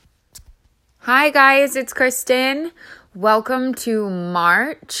Hi guys, it's Kristen. Welcome to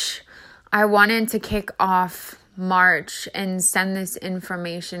March. I wanted to kick off March and send this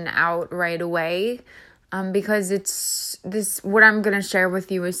information out right away because what I'm going to share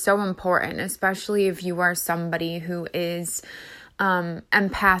with you is so important, especially if you are somebody who is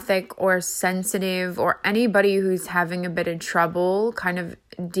empathic or sensitive, or anybody who's having a bit of trouble kind of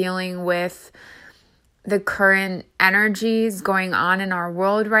dealing with the current energies going on in our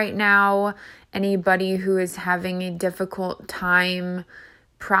world right now. Anybody who is having a difficult time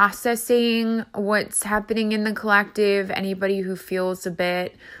processing what's happening in the collective, anybody who feels a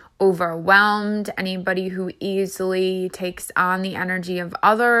bit overwhelmed, anybody who easily takes on the energy of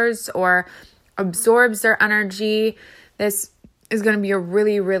others or absorbs their energy. This is going to be a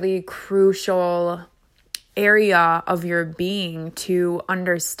really, really crucial area of your being to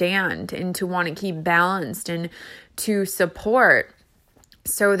understand and to want to keep balanced and to support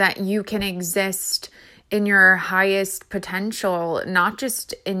so that you can exist in your highest potential, not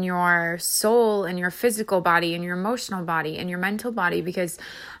just in your soul and your physical body and your emotional body and your mental body, because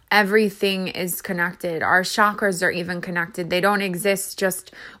everything is connected. Our chakras are even connected. They don't exist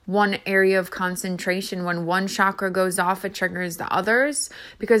just one area of concentration. When one chakra goes off, it triggers the others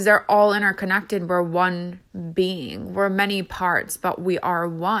because they're all interconnected. We're one being. We're many parts, but we are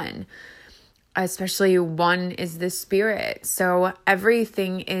one. Especially one is the spirit. So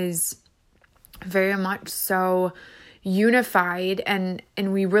everything is very much so unified, and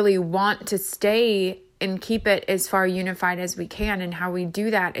we really want to stay and keep it as far unified as we can. And how we do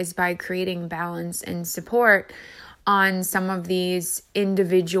that is by creating balance and support on some of these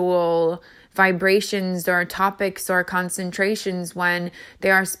individual vibrations or topics or concentrations when they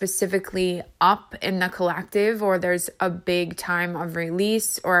are specifically up in the collective, or there's a big time of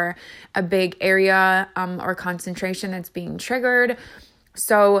release or a big area or concentration that's being triggered.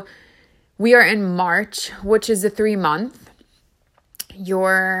 So we are in March, which is a 3-month.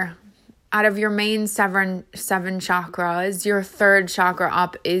 Out of your main seven chakras, your third chakra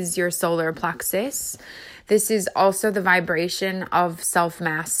up is your solar plexus. This is also the vibration of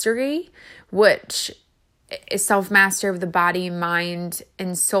self-mastery, which is self-mastery of the body, mind,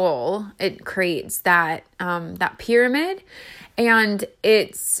 and soul. It creates that pyramid. And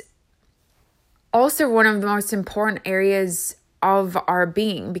it's also one of the most important areas of our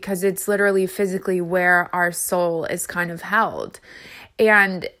being, because it's literally physically where our soul is kind of held.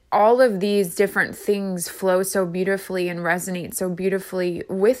 And all of these different things flow so beautifully and resonate so beautifully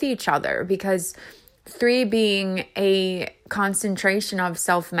with each other, because 3 being a concentration of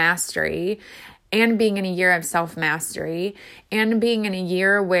self-mastery, and being in a year of self-mastery, and being in a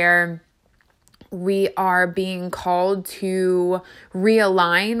year where we are being called to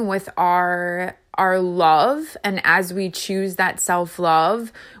realign with our love. And as we choose that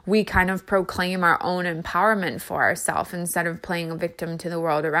self-love, we kind of proclaim our own empowerment for ourselves instead of playing a victim to the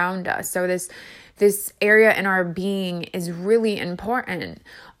world around us. So this area in our being is really important.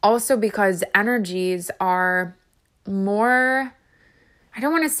 Also because energies are more, I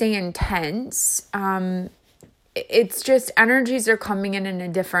don't want to say intense. It's just energies are coming in a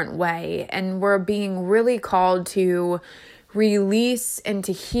different way. And we're being really called to release and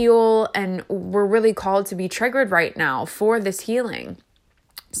to heal. And we're really called to be triggered right now for this healing.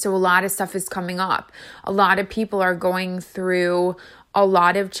 So a lot of stuff is coming up. A lot of people are going through a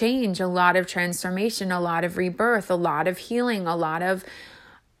lot of change, a lot of transformation, a lot of rebirth, a lot of healing, a lot of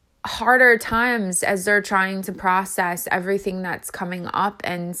harder times as they're trying to process everything that's coming up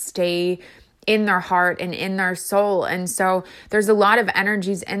and stay in their heart and in their soul. And so there's a lot of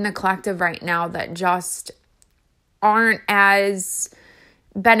energies in the collective right now that just aren't as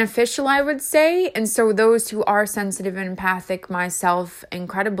beneficial, I would say. And so those who are sensitive and empathic, myself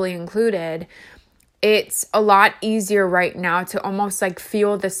incredibly included, it's a lot easier right now to almost like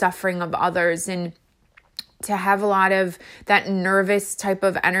feel the suffering of others and to have a lot of that nervous type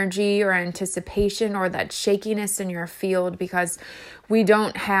of energy or anticipation or that shakiness in your field, because we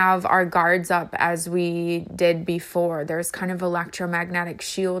don't have our guards up as we did before. There's kind of electromagnetic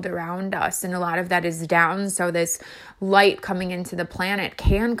shield around us, and a lot of that is down. So this light coming into the planet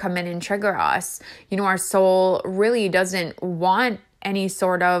can come in and trigger us. You know, our soul really doesn't want any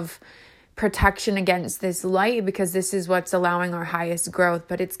sort of protection against this light, because this is what's allowing our highest growth,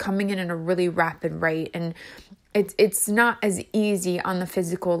 but it's coming in a really rapid rate, and it's not as easy on the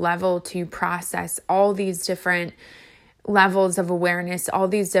physical level to process all these different levels of awareness, all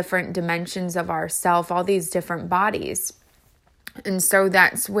these different dimensions of ourself, all these different bodies. And so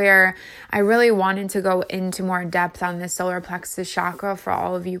that's where I really wanted to go into more depth on the solar plexus chakra for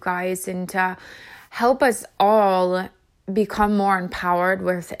all of you guys, and to help us all become more empowered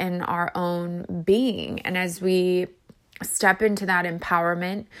within our own being. And as we step into that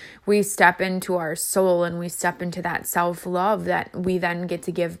empowerment, we step into our soul and we step into that self-love that we then get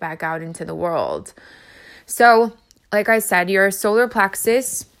to give back out into the world. So, like I said, your solar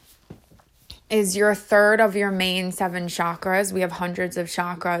plexus is your third of your main 7 chakras. We have hundreds of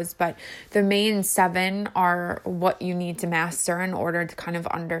chakras, but the main 7 are what you need to master in order to kind of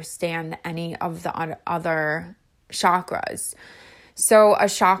understand any of the other chakras. So a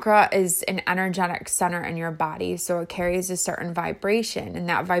chakra is an energetic center in your body. So it carries a certain vibration, and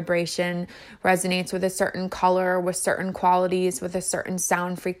that vibration resonates with a certain color, with certain qualities, with a certain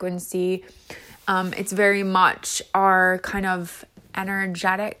sound frequency. It's very much our kind of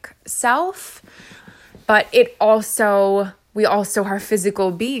energetic self, but we also are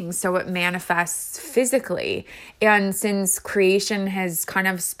physical beings, so it manifests physically. And since creation has kind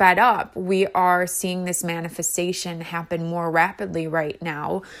of sped up, we are seeing this manifestation happen more rapidly right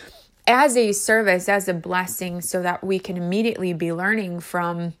now as a service, as a blessing, so that we can immediately be learning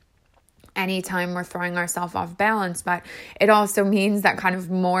from anytime we're throwing ourselves off balance. But it also means that kind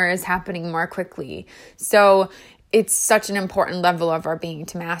of more is happening more quickly. So it's such an important level of our being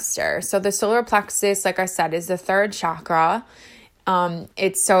to master. So the solar plexus, like I said, is the 3rd chakra.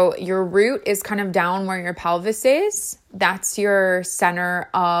 So your root is kind of down where your pelvis is. That's your center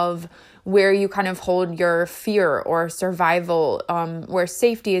of where you kind of hold your fear or survival, where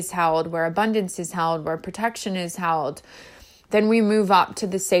safety is held, where abundance is held, where protection is held. Then we move up to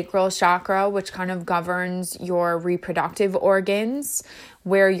the sacral chakra, which kind of governs your reproductive organs,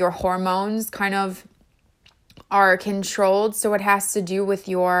 where your hormones kind of are controlled. So it has to do with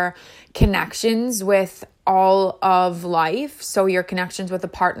your connections with all of life. So your connections with a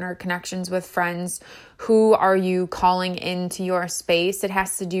partner, connections with friends. Who are you calling into your space? It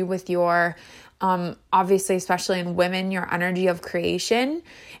has to do with your, obviously, especially in women, your energy of creation.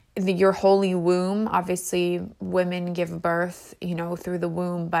 Your holy womb. Obviously, women give birth, through the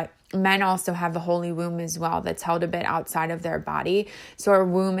womb, but men also have a holy womb as well that's held a bit outside of their body. So our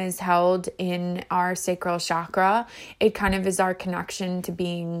womb is held in our sacral chakra. It kind of is our connection to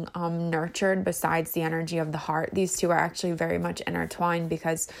being nurtured besides the energy of the heart. These two are actually very much intertwined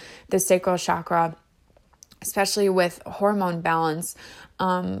because the sacral chakra, especially with hormone balance,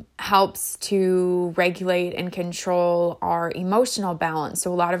 helps to regulate and control our emotional balance.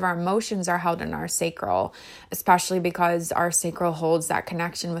 So a lot of our emotions are held in our sacral, especially because our sacral holds that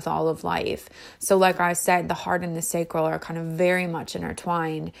connection with all of life. So like I said, the heart and the sacral are kind of very much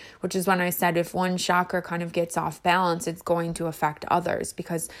intertwined, which is when I said if one chakra kind of gets off balance, it's going to affect others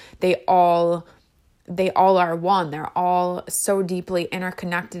because they all are one. They're all so deeply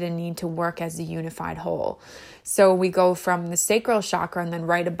interconnected and need to work as a unified whole. So we go from the sacral chakra, and then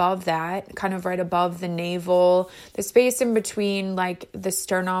right above that, kind of right above the navel, the space in between like the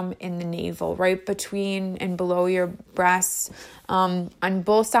sternum and the navel, right between and below your breasts, on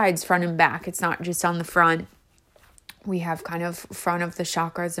both sides, front and back. It's not just on the front. We have kind of front of the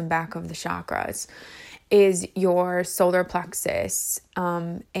chakras and back of the chakras is your solar plexus.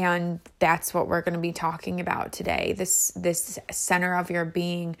 And that's what we're going to be talking about today. This center of your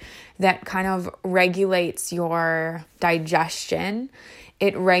being that kind of regulates your digestion.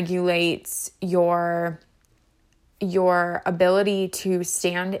 It regulates your ability to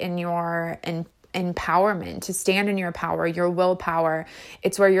stand in your empowerment, to stand in your power, your willpower.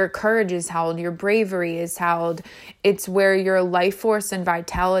 It's where your courage is held, your bravery is held. It's where your life force and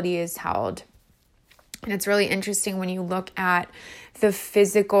vitality is held. And it's really interesting when you look at the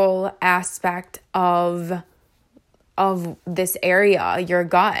physical aspect of this area, your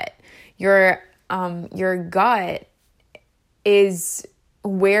gut. Your gut is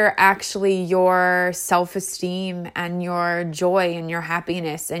where actually your self-esteem and your joy and your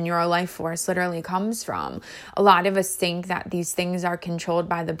happiness and your life force literally comes from. A lot of us think that these things are controlled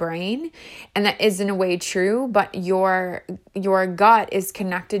by the brain, and that is in a way true, but your gut is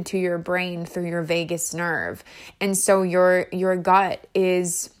connected to your brain through your vagus nerve. And so your gut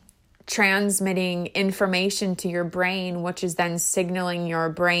is transmitting information to your brain, which is then signaling your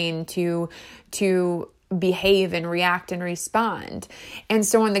brain to behave and react and respond. And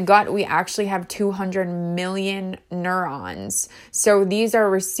so in the gut, we actually have 200 million neurons. So these are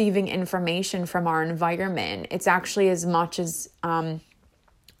receiving information from our environment. It's actually as much as a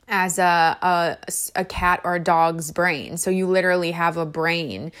cat or a dog's brain. So you literally have a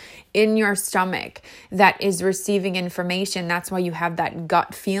brain in your stomach that is receiving information. That's why you have that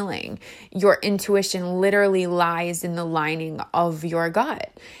gut feeling. Your intuition literally lies in the lining of your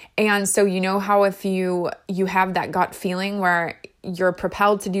gut. And so you know how if you have that gut feeling where you're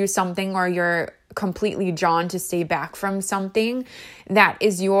propelled to do something or completely drawn to stay back from something,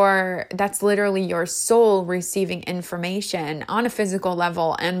 that's literally your soul receiving information on a physical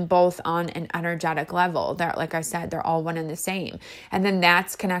level and both on an energetic level. That, like I said, they're all one and the same. And then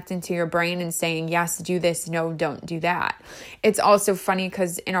that's connecting to your brain and saying, yes, do this, no, don't do that. It's also funny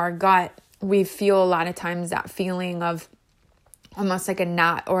because in our gut, we feel a lot of times that feeling of almost like a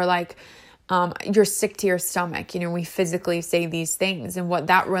knot, or like you're sick to your stomach. We physically say these things. And what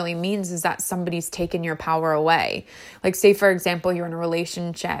that really means is that somebody's taken your power away. Like, say, for example, you're in a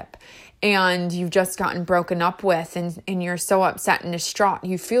relationship and you've just gotten broken up with, and you're so upset and distraught.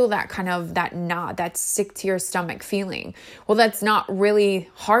 You feel that kind of that knot, that sick to your stomach feeling. Well, that's not really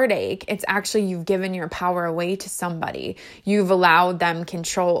heartache. It's actually you've given your power away to somebody. You've allowed them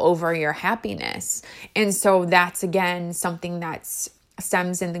control over your happiness. And so that's, again, something that's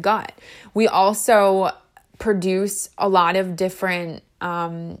stems in the gut. We also produce a lot of different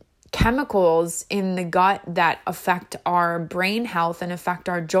chemicals in the gut that affect our brain health and affect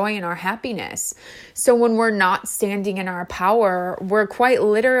our joy and our happiness. So when we're not standing in our power, we're quite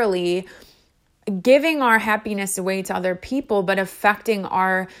literally giving our happiness away to other people, but affecting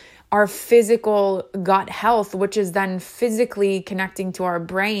our physical gut health, which is then physically connecting to our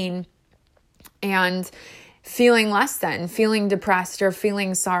brain and feeling less than, feeling depressed or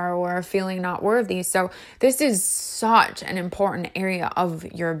feeling sorrow or feeling not worthy. So this is such an important area of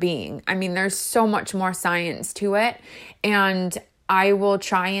your being. I mean, there's so much more science to it, and I will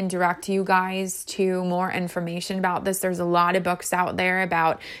try and direct you guys to more information about this. There's a lot of books out there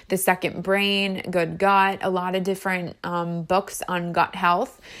about the second brain, good gut, a lot of different books on gut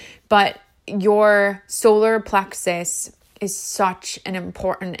health, but your solar plexus is such an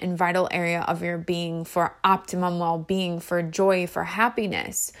important and vital area of your being for optimum well-being, for joy, for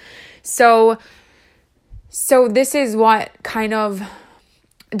happiness. So this is what kind of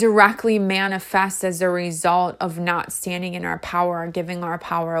directly manifests as a result of not standing in our power, giving our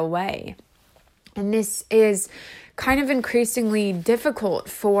power away. And this is kind of increasingly difficult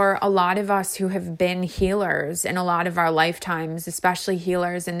for a lot of us who have been healers in a lot of our lifetimes, especially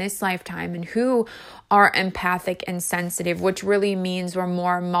healers in this lifetime, and who are empathic and sensitive, which really means we're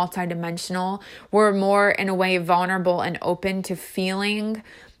more multidimensional. We're more, in a way, vulnerable and open to feeling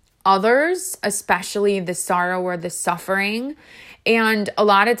others, especially the sorrow or the suffering. And a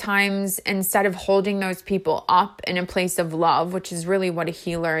lot of times, instead of holding those people up in a place of love, which is really what a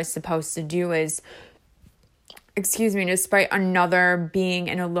healer is supposed to do, is despite another being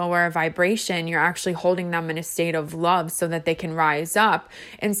in a lower vibration, you're actually holding them in a state of love so that they can rise up.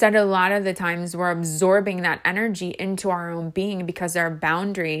 Instead, a lot of the times we're absorbing that energy into our own being because our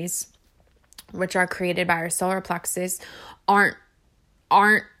boundaries, which are created by our solar plexus,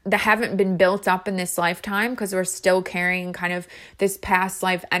 that haven't been built up in this lifetime, because we're still carrying kind of this past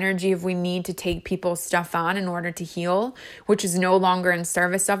life energy of we need to take people's stuff on in order to heal, which is no longer in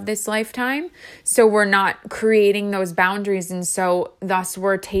service of this lifetime. So we're not creating those boundaries. And so thus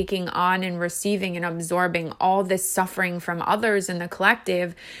we're taking on and receiving and absorbing all this suffering from others in the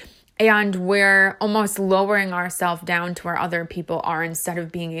collective. And we're almost lowering ourselves down to where other people are instead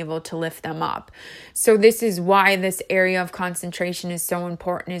of being able to lift them up. So this is why this area of concentration is so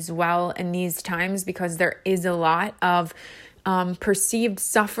important as well in these times, because there is a lot of perceived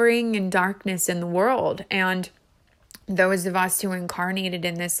suffering and darkness in the world. And those of us who incarnated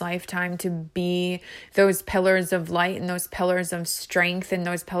in this lifetime to be those pillars of light and those pillars of strength and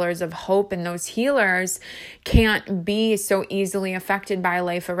those pillars of hope and those healers can't be so easily affected by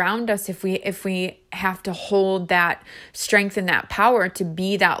life around us if we have to hold that strength and that power to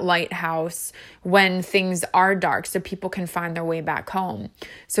be that lighthouse when things are dark, so people can find their way back home.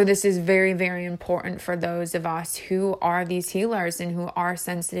 So this is very, very important for those of us who are these healers and who are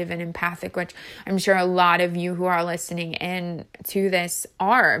sensitive and empathic, which I'm sure a lot of you who are listening in to this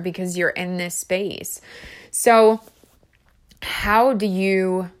are, because you're in this space. So how do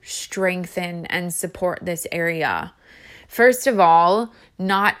you strengthen and support this area? First of all,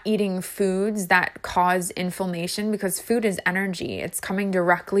 not eating foods that cause inflammation, because food is energy. It's coming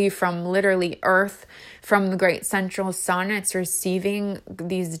directly from literally earth, from the great central sun. It's receiving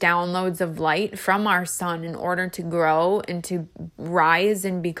these downloads of light from our sun in order to grow and to rise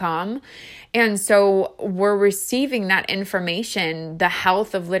and become. And so we're receiving that information, the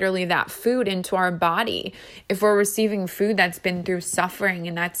health of literally that food, into our body. If we're receiving food that's been through suffering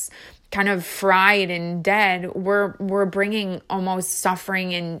and that's kind of fried and dead, we're bringing almost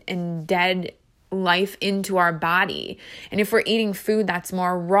suffering and dead life into our body. And if we're eating food that's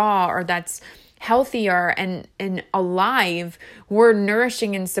more raw or that's healthier and alive, we're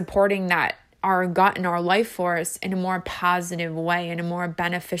nourishing and supporting that our gut and our life force in a more positive way, in a more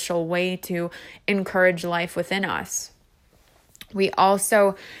beneficial way to encourage life within us. We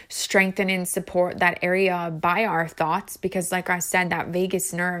also strengthen and support that area by our thoughts because, like I said, that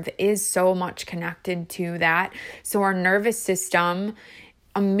vagus nerve is so much connected to that. So our nervous system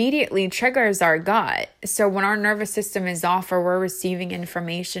immediately triggers our gut. So when our nervous system is off or we're receiving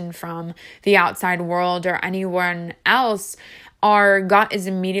information from the outside world or anyone else, our gut is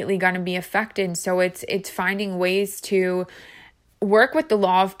immediately going to be affected. So it's finding ways to work with the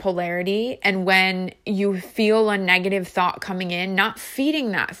law of polarity. And when you feel a negative thought coming in, not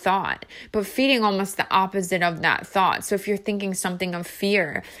feeding that thought, but feeding almost the opposite of that thought. So if you're thinking something of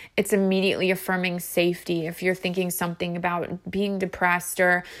fear, it's immediately affirming safety. If you're thinking something about being depressed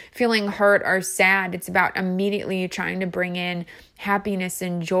or feeling hurt or sad, it's about immediately trying to bring in happiness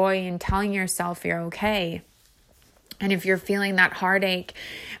and joy and telling yourself you're okay. And if you're feeling that heartache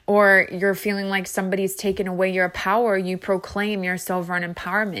or you're feeling like somebody's taken away your power, you proclaim your sovereign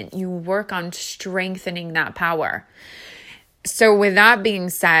empowerment. You work on strengthening that power. So with that being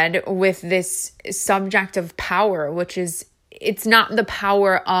said, with this subject of power, which is, it's not the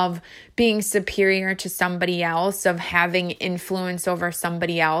power of being superior to somebody else, of having influence over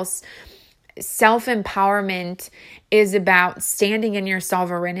somebody else. Self-empowerment is about standing in your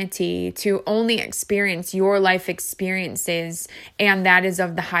sovereignty to only experience your life experiences, and that is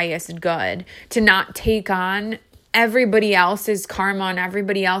of the highest good. To not take on everybody else's karma and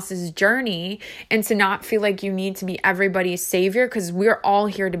everybody else's journey, and to not feel like you need to be everybody's savior, because we're all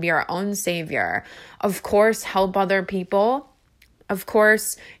here to be our own savior. Of course, help other people. Of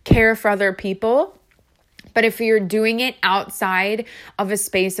course, care for other people. But if you're doing it outside of a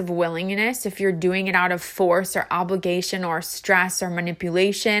space of willingness, if you're doing it out of force or obligation or stress or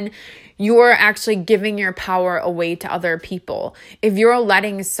manipulation, you're actually giving your power away to other people. If you're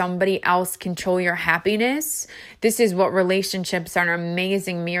letting somebody else control your happiness, this is what relationships are an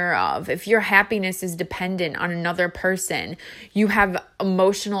amazing mirror of. If your happiness is dependent on another person, you have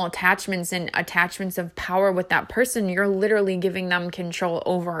emotional attachments and attachments of power with that person, you're literally giving them control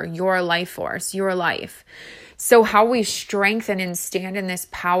over your life force, your life. So how we strengthen and stand in this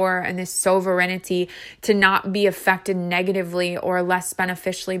power and this sovereignty to not be affected negatively or less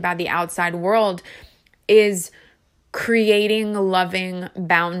beneficially by the outside world is creating loving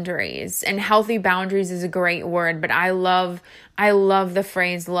boundaries. And healthy boundaries is a great word, but I love the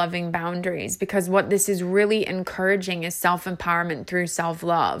phrase loving boundaries, because what this is really encouraging is self-empowerment through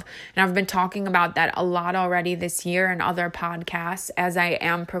self-love. And I've been talking about that a lot already this year in other podcasts, as I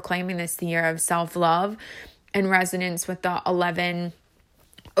am proclaiming this year of self-love in resonance with the 11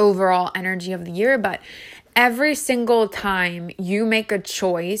 overall energy of the year. But every single time you make a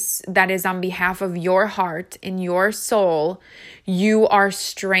choice that is on behalf of your heart and your soul, you are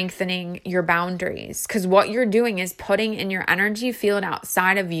strengthening your boundaries, because what you're doing is putting in your energy field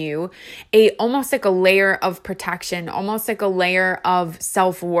outside of you almost like a layer of protection, almost like a layer of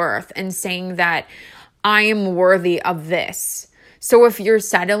self-worth, and saying that I am worthy of this. So if you're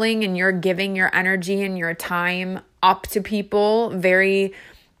settling and you're giving your energy and your time up to people very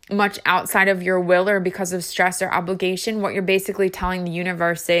much outside of your will or because of stress or obligation, what you're basically telling the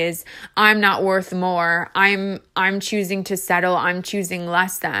universe is, I'm not worth more. I'm choosing to settle. I'm choosing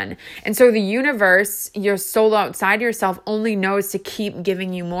less than. And so the universe, your soul outside yourself, only knows to keep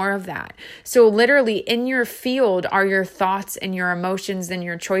giving you more of that. So literally in your field are your thoughts and your emotions and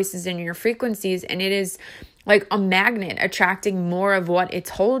your choices and your frequencies, and it is like a magnet attracting more of what it's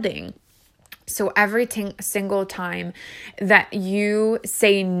holding. So every single time that you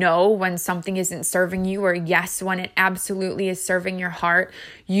say no when something isn't serving you, or yes when it absolutely is serving your heart,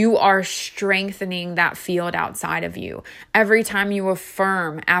 you are strengthening that field outside of you. Every time you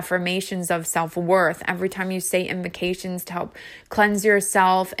affirm affirmations of self-worth, every time you say invocations to help cleanse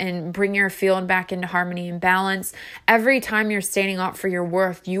yourself and bring your field back into harmony and balance, every time you're standing up for your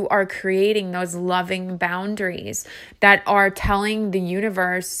worth, you are creating those loving boundaries that are telling the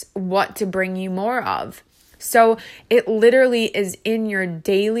universe what to bring you more of. So it literally is in your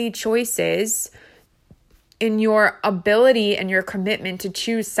daily choices, in your ability and your commitment to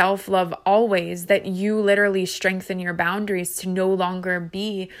choose self-love always, that you literally strengthen your boundaries to no longer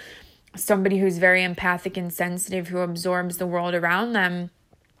be somebody who's very empathic and sensitive, who absorbs the world around them,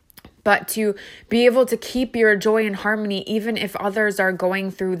 but to be able to keep your joy and harmony even if others are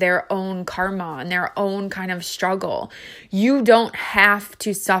going through their own karma and their own kind of struggle. You don't have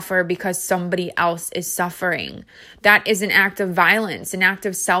to suffer because somebody else is suffering. That is an act of violence, an act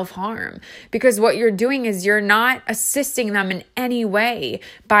of self-harm, because what you're doing is you're not assisting them in any way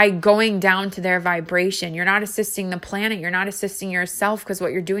by going down to their vibration. You're not assisting the planet. You're not assisting yourself, because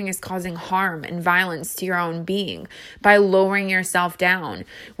what you're doing is causing harm and violence to your own being by lowering yourself down.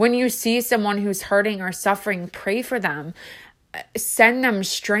 When you see someone who's hurting or suffering, pray for them. Send them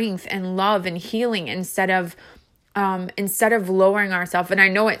strength and love and healing instead of lowering ourselves. And I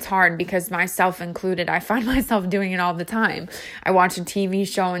know it's hard, because myself included, I find myself doing it all the time. I watch a TV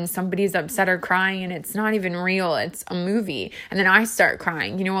show and somebody's upset or crying and it's not even real. It's a movie. And then I start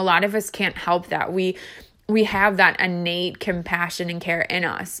crying. A lot of us can't help that. We have that innate compassion and care in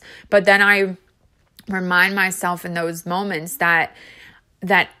us. But then I remind myself in those moments that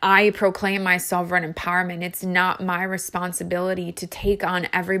I proclaim my sovereign empowerment. It's not my responsibility to take on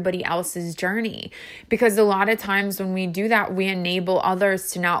everybody else's journey, because a lot of times when we do that, we enable others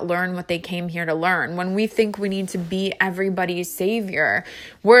to not learn what they came here to learn. When we think we need to be everybody's savior,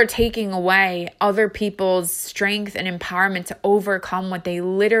 we're taking away other people's strength and empowerment to overcome what they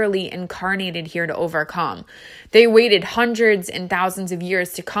literally incarnated here to overcome. They waited hundreds and thousands of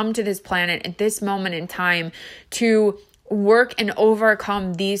years to come to this planet at this moment in time to work and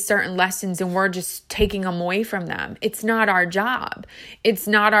overcome these certain lessons, and we're just taking them away from them. It's not our job. It's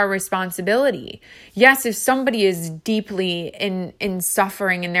not our responsibility. Yes, if somebody is deeply in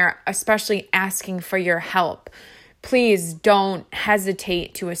suffering and they're especially asking for your help, please don't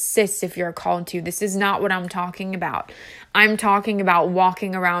hesitate to assist if you're called to. This is not what I'm talking about. I'm talking about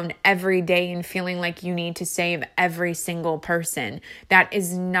walking around every day and feeling like you need to save every single person. That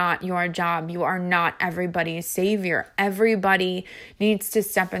is not your job. You are not everybody's savior. Everybody needs to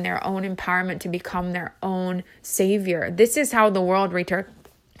step in their own empowerment to become their own savior. This is how the world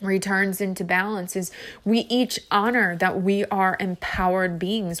returns into balance, is we each honor that we are empowered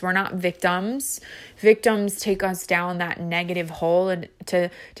beings. We're not victims. Victims take us down that negative hole and to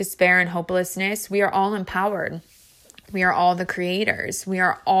despair and hopelessness. We are all empowered. We are all the creators. We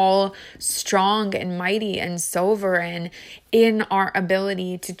are all strong and mighty and sovereign in our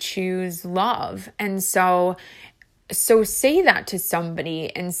ability to choose love. And so say that to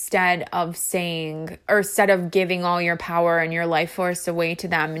somebody instead of giving all your power and your life force away to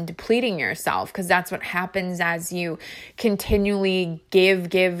them and depleting yourself, because that's what happens as you continually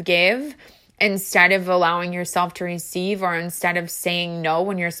give, instead of allowing yourself to receive, or instead of saying no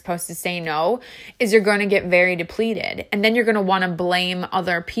when you're supposed to say no, is you're going to get very depleted. And then you're going to want to blame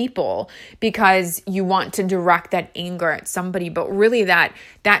other people because you want to direct that anger at somebody. But really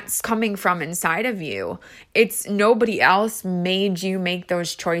that's coming from inside of you. It's nobody else made you make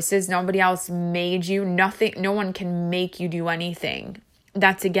those choices. Nobody else made you. No one can make you do anything.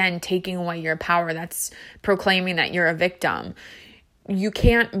 That's, again, taking away your power. That's proclaiming that you're a victim. You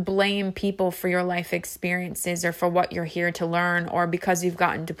can't blame people for your life experiences or for what you're here to learn, or because you've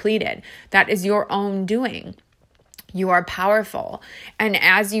gotten depleted. That is your own doing. You are powerful. And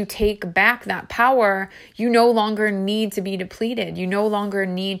as you take back that power, you no longer need to be depleted. You no longer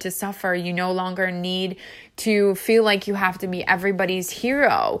need to suffer. You no longer need to feel like you have to be everybody's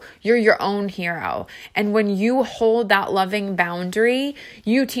hero. You're your own hero. And when you hold that loving boundary,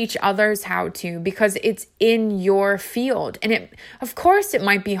 you teach others how to, because it's in your field. And of course, it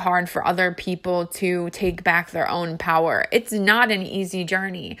might be hard for other people to take back their own power. It's not an easy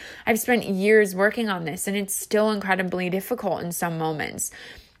journey. I've spent years working on this, and it's still incredibly difficult in some moments.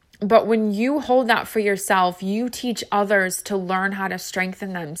 But when you hold that for yourself, you teach others to learn how to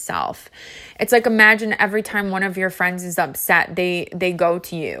strengthen themselves. It's like, imagine every time one of your friends is upset, they go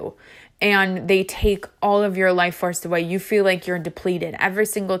to you and they take all of your life force away. You feel like you're depleted every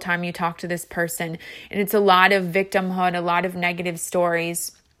single time you talk to this person. And it's a lot of victimhood, a lot of negative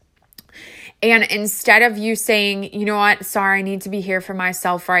stories. And instead of you saying, you know what, sorry, I need to be here for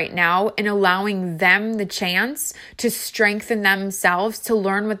myself right now, and allowing them the chance to strengthen themselves, to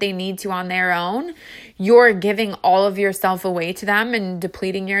learn what they need to on their own, you're giving all of yourself away to them and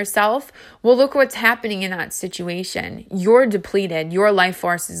depleting yourself. Well, look what's happening in that situation. You're depleted, your life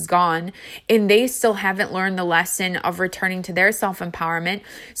force is gone, and they still haven't learned the lesson of returning to their self-empowerment.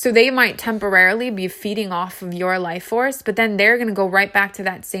 So they might temporarily be feeding off of your life force, but then they're going to go right back to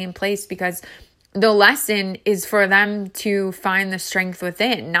that same place because the lesson is for them to find the strength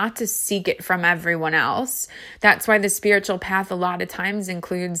within, not to seek it from everyone else. That's why the spiritual path a lot of times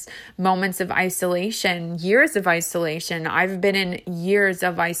includes moments of isolation, years of isolation. I've been in years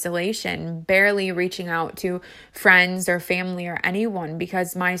of isolation, barely reaching out to friends or family or anyone,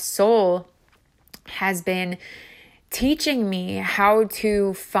 because my soul has been teaching me how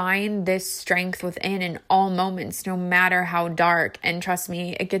to find this strength within in all moments, no matter how dark. And trust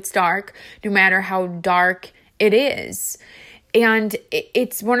me, it gets dark, no matter how dark it is. And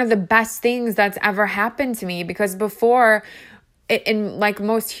it's one of the best things that's ever happened to me, because before, and like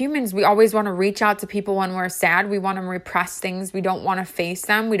most humans, we always want to reach out to people when we're sad. We want to repress things. We don't want to face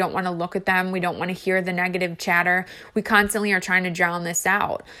them. We don't want to look at them. We don't want to hear the negative chatter. We constantly are trying to drown this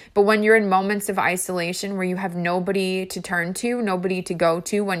out. But when you're in moments of isolation where you have nobody to turn to, nobody to go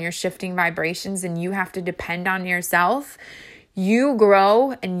to, when you're shifting vibrations and you have to depend on yourself, you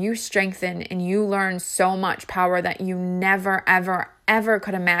grow and you strengthen and you learn so much power that you never, ever, ever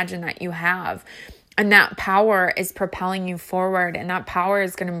could imagine that you have. And that power is propelling you forward. And that power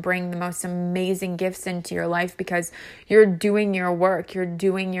is going to bring the most amazing gifts into your life, because you're doing your work. You're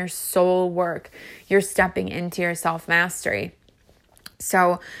doing your soul work. You're stepping into your self-mastery.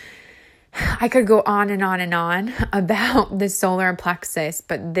 So I could go on and on and on about the solar plexus,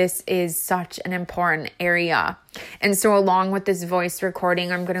 but this is such an important area. And so along with this voice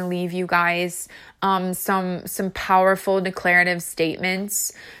recording, I'm going to leave you guys some powerful declarative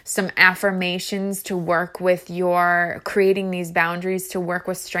statements, some affirmations to work with your creating these boundaries, to work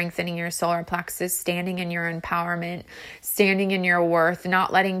with strengthening your solar plexus, standing in your empowerment, standing in your worth,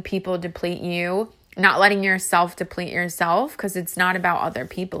 not letting people deplete you, not letting yourself deplete yourself, because it's not about other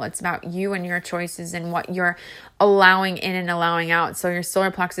people. It's about you and your choices and what you're allowing in and allowing out. So your solar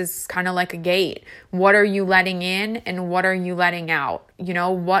plexus is kind of like a gate. What are you letting in and what are you letting out? You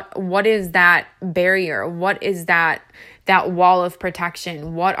know, what is that barrier? What is that wall of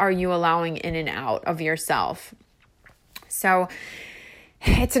protection? What are you allowing in and out of yourself? So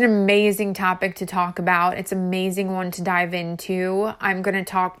it's an amazing topic to talk about. It's an amazing one to dive into. I'm going to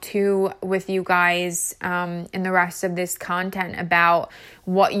talk with you guys in the rest of this content about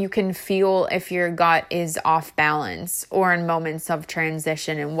what you can feel if your gut is off balance or in moments of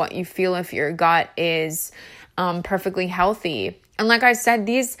transition, and what you feel if your gut is perfectly healthy. And like I said,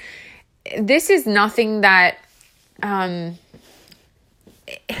 this is nothing that...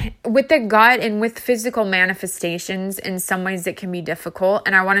 with the gut and with physical manifestations, in some ways it can be difficult.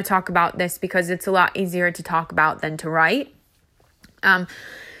 And I want to talk about this because it's a lot easier to talk about than to write.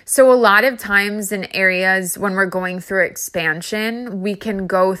 So a lot of times in areas when we're going through expansion, we can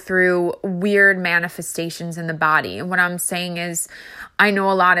go through weird manifestations in the body. And what I'm saying is, I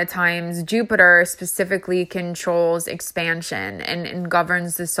know a lot of times Jupiter specifically controls expansion and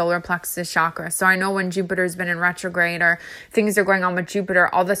governs the solar plexus chakra. So I know when Jupiter's been in retrograde or things are going on with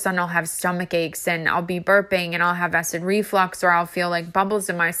Jupiter, all of a sudden I'll have stomach aches and I'll be burping and I'll have acid reflux, or I'll feel like bubbles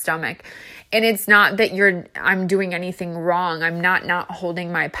in my stomach. And it's not that I'm doing anything wrong. I'm not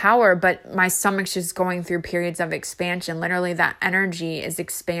holding my power, but my stomach's just going through periods of expansion. Literally, that energy is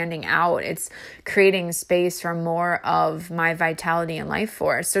expanding out. It's creating space for more of my vitality and life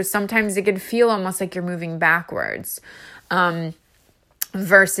force. So sometimes it can feel almost like you're moving backwards,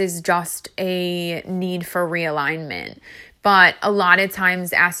 versus just a need for realignment. But a lot of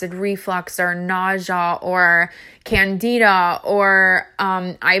times acid reflux or nausea or candida or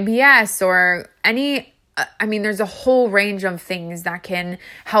IBS or there's a whole range of things that can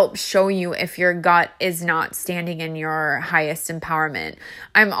help show you if your gut is not standing in your highest empowerment.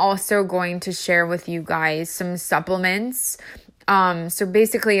 I'm also going to share with you guys some supplements. So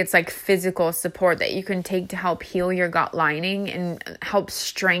basically it's like physical support that you can take to help heal your gut lining and help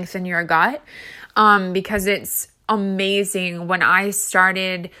strengthen your gut. Because it's amazing. When I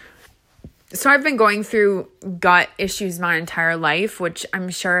started, so I've been going through gut issues my entire life, which I'm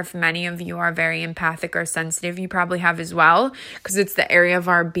sure if many of you are very empathic or sensitive, you probably have as well, because it's the area of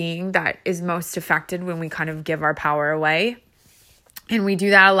our being that is most affected when we kind of give our power away. And we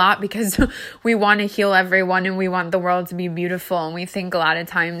do that a lot because we want to heal everyone and we want the world to be beautiful. And we think a lot of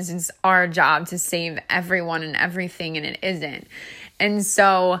times it's our job to save everyone and everything, and it isn't. And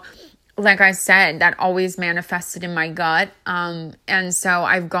so, like I said, that always manifested in my gut. And so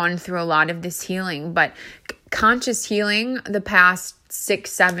I've gone through a lot of this healing, but conscious healing the past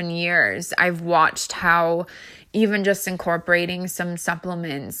 6-7 years, I've watched how even just incorporating some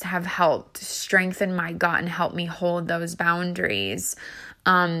supplements have helped strengthen my gut and help me hold those boundaries.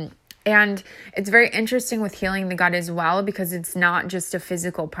 And it's very interesting with healing the gut as well, because it's not just a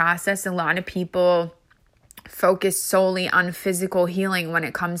physical process. A lot of people focus solely on physical healing when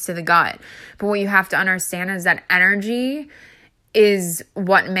it comes to the gut. But what you have to understand is that energy is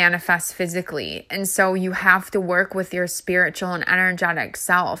what manifests physically. And so you have to work with your spiritual and energetic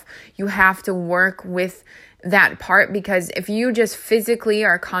self. You have to work with that part, because if you just physically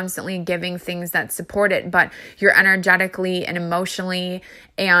are constantly giving things that support it, but you're energetically and emotionally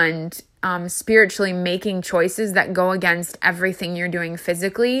and spiritually making choices that go against everything you're doing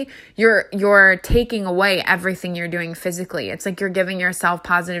physically, you're taking away everything you're doing physically. It's like you're giving yourself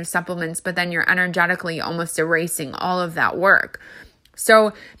positive supplements, but then you're energetically almost erasing all of that work.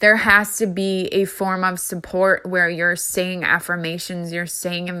 So there has to be a form of support where you're saying affirmations, you're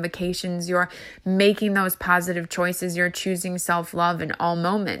saying invocations, you're making those positive choices, you're choosing self-love in all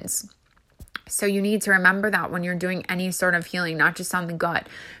moments. So you need to remember that when you're doing any sort of healing, not just on the gut,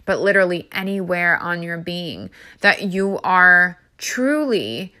 but literally anywhere on your being, that you are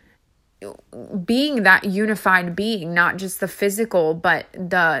truly being that unified being, not just the physical, but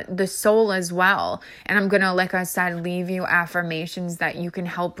the soul as well. And I'm going to, like I said, leave you affirmations that you can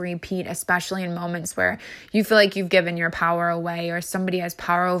help repeat, especially in moments where you feel like you've given your power away or somebody has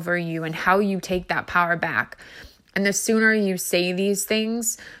power over you, and how you take that power back. And the sooner you say these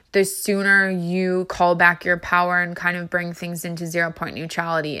things, the sooner you call back your power and kind of bring things into 0 point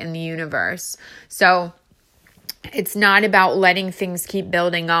neutrality in the universe. So it's not about letting things keep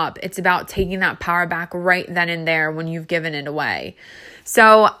building up. It's about taking that power back right then and there when you've given it away.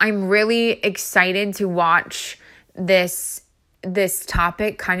 So I'm really excited to watch this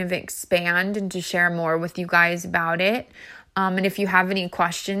topic kind of expand and to share more with you guys about it. And if you have any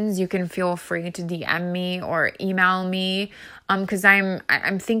questions, you can feel free to DM me or email me, because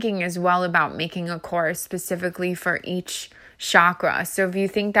I'm thinking as well about making a course specifically for each chakra. So if you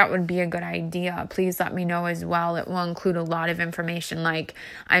think that would be a good idea, please let me know as well. It will include a lot of information, like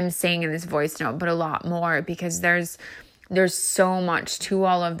I'm saying in this voice note, but a lot more, because there's so much to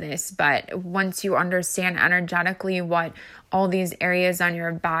all of this. But once you understand energetically what all these areas on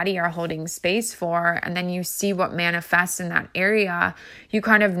your body are holding space for, and then you see what manifests in that area, you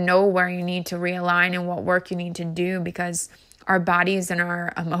kind of know where you need to realign and what work you need to do, because our bodies and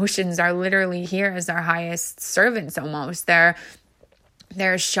our emotions are literally here as our highest servants almost. They're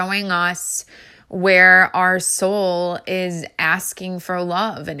showing us where our soul is asking for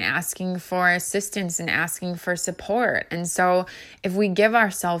love and asking for assistance and asking for support. And so if we give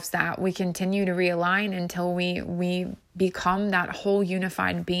ourselves that, we continue to realign until we become that whole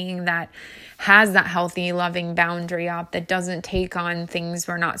unified being that has that healthy, loving boundary up, that doesn't take on things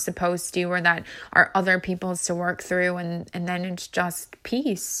we're not supposed to, or that are other people's to work through. And then it's just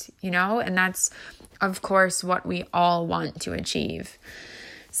peace, and that's, of course, what we all want to achieve.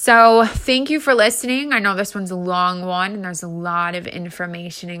 So thank you for listening. I know this one's a long one and there's a lot of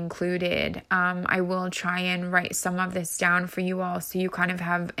information included. I will try and write some of this down for you all so you kind of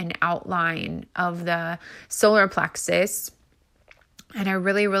have an outline of the solar plexus. And I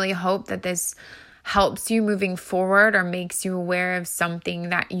really, really hope that this helps you moving forward or makes you aware of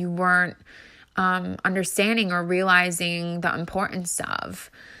something that you weren't understanding or realizing the importance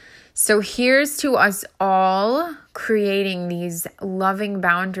of. So here's to us all creating these loving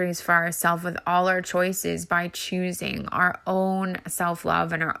boundaries for ourselves with all our choices by choosing our own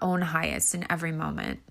self-love and our own highest in every moment.